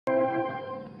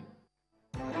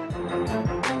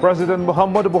President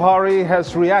Muhammadu Buhari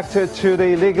has reacted to the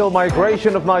illegal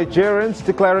migration of Nigerians,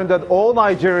 declaring that all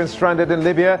Nigerians stranded in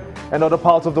Libya and other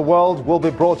parts of the world will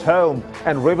be brought home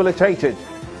and rehabilitated.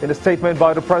 In a statement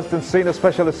by the President's Senior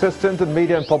Special Assistant in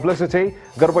Media and Publicity,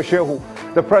 Garba Shehu,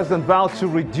 the President vowed to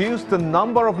reduce the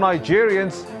number of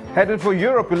Nigerians headed for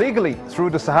Europe illegally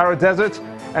through the Sahara Desert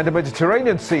and the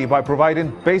Mediterranean Sea by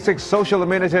providing basic social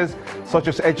amenities such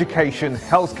as education,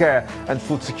 healthcare and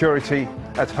food security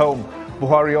at home.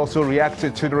 Buhari also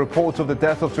reacted to the reports of the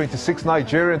death of 26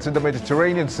 Nigerians in the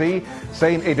Mediterranean Sea,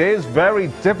 saying it is very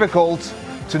difficult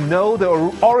to know the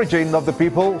origin of the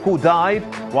people who died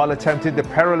while attempting the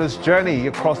perilous journey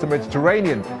across the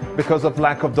Mediterranean because of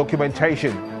lack of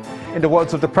documentation. In the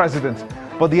words of the President,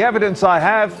 "But the evidence I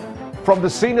have from the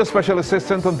Senior Special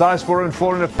Assistant on Diaspora and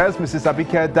Foreign Affairs, Mrs.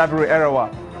 Abike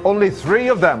Dabiri-Erawa, only 3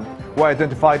 of them were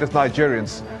identified as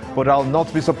Nigerians. But I'll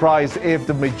not be surprised if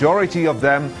the majority of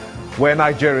them were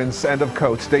Nigerians." End of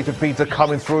quote. Data feeds are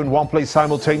coming through in one place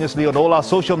simultaneously on all our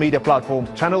social media platforms,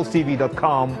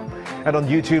 channelstv.com and on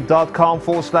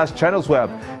youtube.com/channelsweb.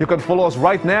 You can follow us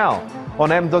right now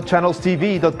on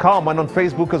m.channelstv.com and on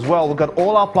Facebook as well. We've got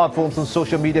all our platforms and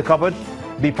social media covered.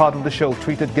 Be part of the show.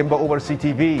 Tweet at Gimba over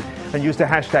CTV and use the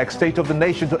hashtag State of the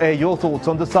Nation to air your thoughts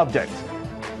on the subject.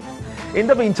 In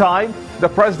the meantime, the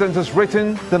President has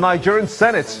written the Nigerian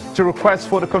Senate to request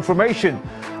for the confirmation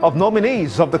of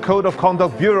nominees of the Code of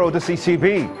Conduct Bureau, the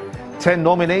CCB. 10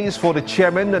 nominees for the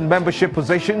chairman and membership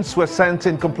positions were sent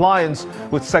in compliance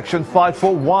with Section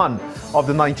 541 of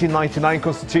the 1999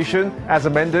 Constitution as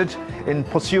amended in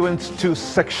pursuant to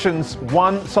Sections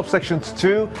 1, Subsections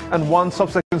 2 and 1,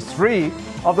 Subsections 3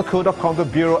 of the Code of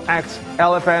Conduct Bureau Act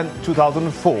LFN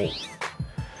 2004.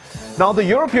 Now, the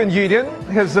European Union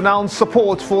has announced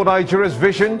support for Nigeria's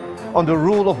vision on the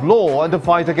rule of law and the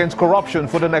fight against corruption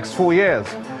for the next 4 years.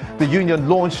 The Union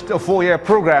launched a 4-year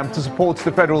program to support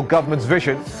the federal government's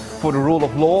vision for the rule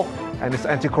of law and its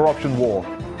anti-corruption war.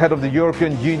 Head of the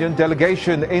European Union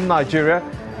delegation in Nigeria,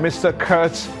 Mr.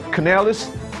 Kurt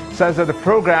Cornelis, says that the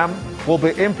program will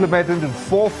be implemented in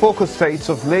 4 focus states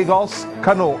of Lagos,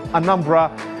 Kano,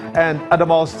 Anambra and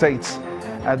Adamawa states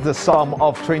at the sum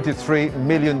of 23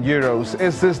 million euros.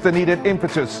 Is this the needed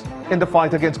impetus in the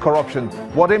fight against corruption?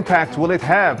 What impact will it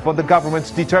have on the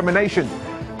government's determination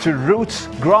to root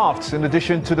graft in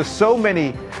addition to the so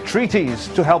many treaties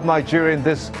to help Nigeria in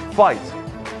this fight?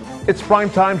 It's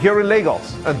prime time here in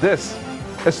Lagos, and this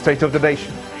is State of the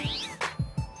Nation.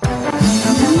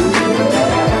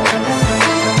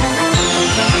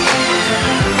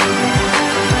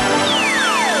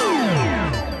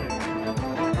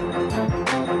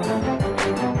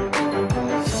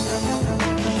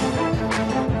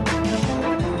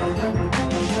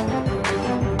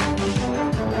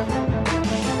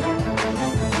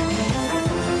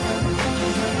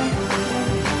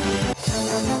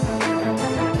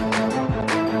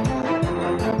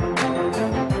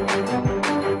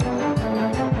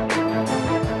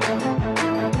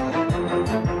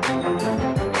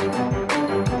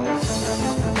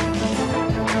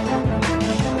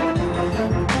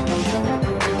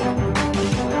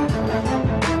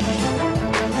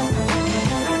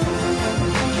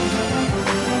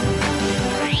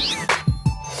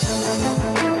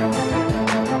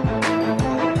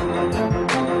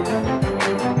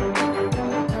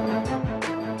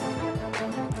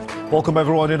 Welcome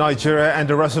everyone in Nigeria and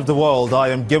the rest of the world. I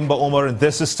am Gimba Omar and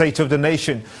this is State of the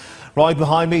Nation. Right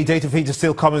behind me, data feeds are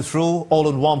still coming through, all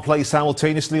in one place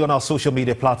simultaneously on our social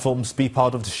media platforms. Be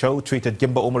part of the show, tweet at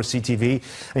Gimba Omar CTV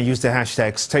and use the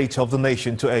hashtag State of the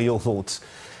Nation to air your thoughts.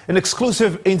 An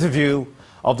exclusive interview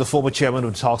of the former chairman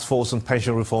of the Task Force on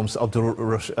Pension Reforms, Abdul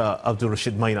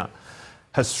Rashid Maina,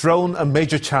 has thrown a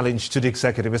major challenge to the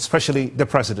executive, especially the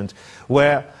president,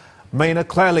 where Maina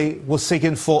clearly was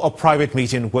seeking for a private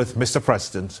meeting with Mr.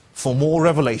 President for more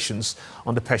revelations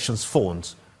on the pensions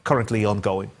funds currently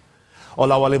ongoing.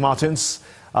 Olawale Martins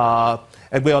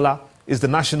Egbeola is the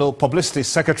National Publicity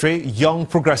Secretary, Young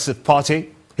Progressive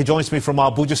Party. He joins me from our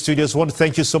Abuja studios. I want to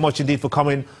thank you so much indeed for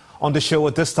coming on the show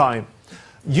at this time.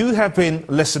 You have been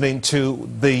listening to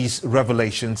these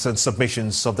revelations and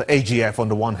submissions of the AGF on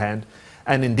the one hand,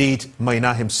 and indeed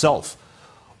Maina himself.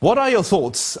 What are your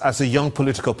thoughts as a young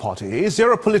political party? Is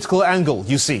there a political angle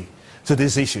you see to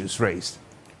these issues raised?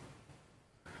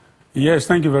 Yes,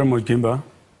 thank you very much, Gimba.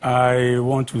 I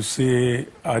want to say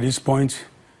at this point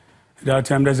that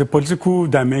there's a political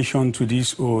dimension to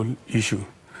this whole issue.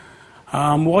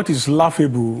 What is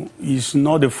laughable is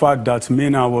not the fact that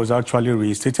Maina was actually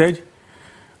reinstated,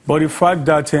 but the fact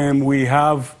that we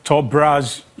have top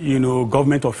brass,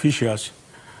 government officials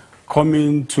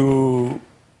coming to,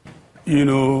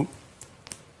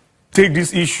 take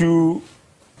this issue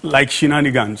like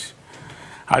shenanigans.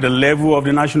 At the level of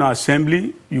the National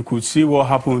Assembly, you could see what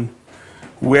happened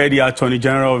where the Attorney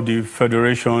General of the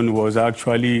Federation was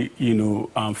actually,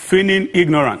 feigning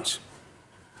ignorance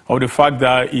of the fact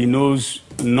that he knows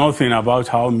nothing about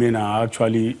how Mena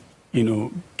actually,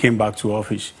 came back to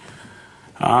office.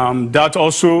 That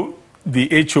also,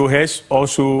 the HOS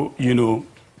also,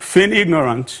 feign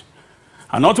ignorance.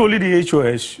 And not only the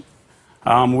HOS,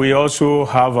 we also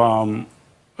have,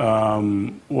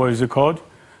 what is it called?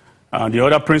 The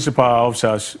other principal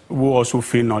officers who also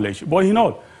feign knowledge. But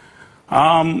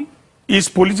it's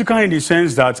political in the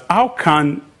sense that how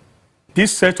can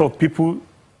this set of people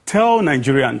tell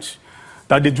Nigerians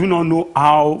that they do not know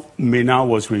how Mena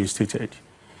was reinstated?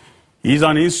 It's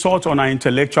an insult on our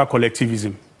intellectual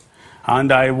collectivism.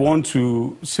 And I want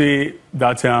to say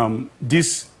that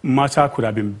this matter could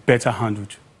have been better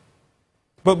handled.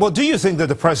 But do you think that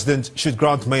the president should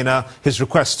grant Mena his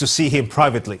request to see him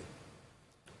privately?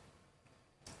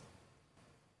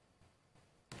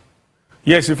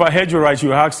 Yes, if I heard you right,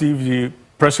 you asked if the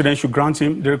president should grant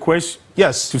him the request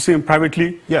to see him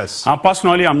privately. Yes.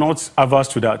 Personally, I'm not averse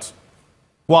to that.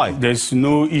 Why? There's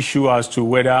no issue as to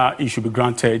whether it should be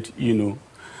granted,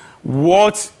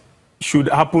 What should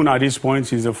happen at this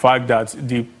point is the fact that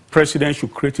the president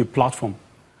should create a platform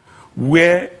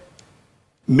where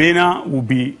Mena will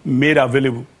be made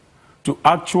available to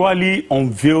actually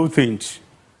unveil things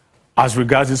as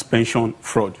regards this pension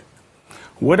fraud.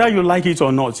 Whether you like it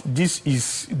or not, this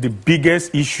is the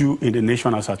biggest issue in the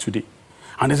nation as of today.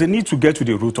 And there's a need to get to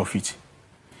the root of it.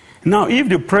 Now, if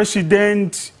the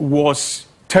president was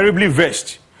terribly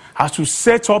vexed as to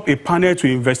set up a panel to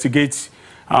investigate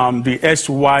the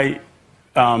SY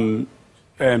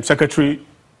secretary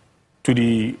to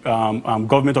the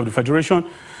government of the Federation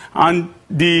and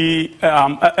the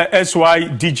SY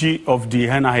DG of the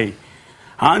NIA,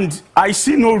 and I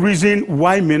see no reason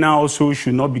why Mena also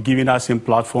should not be given that same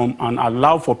platform and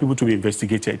allow for people to be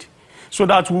investigated so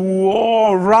that we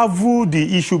will unravel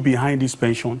the issue behind this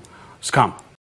pension scam.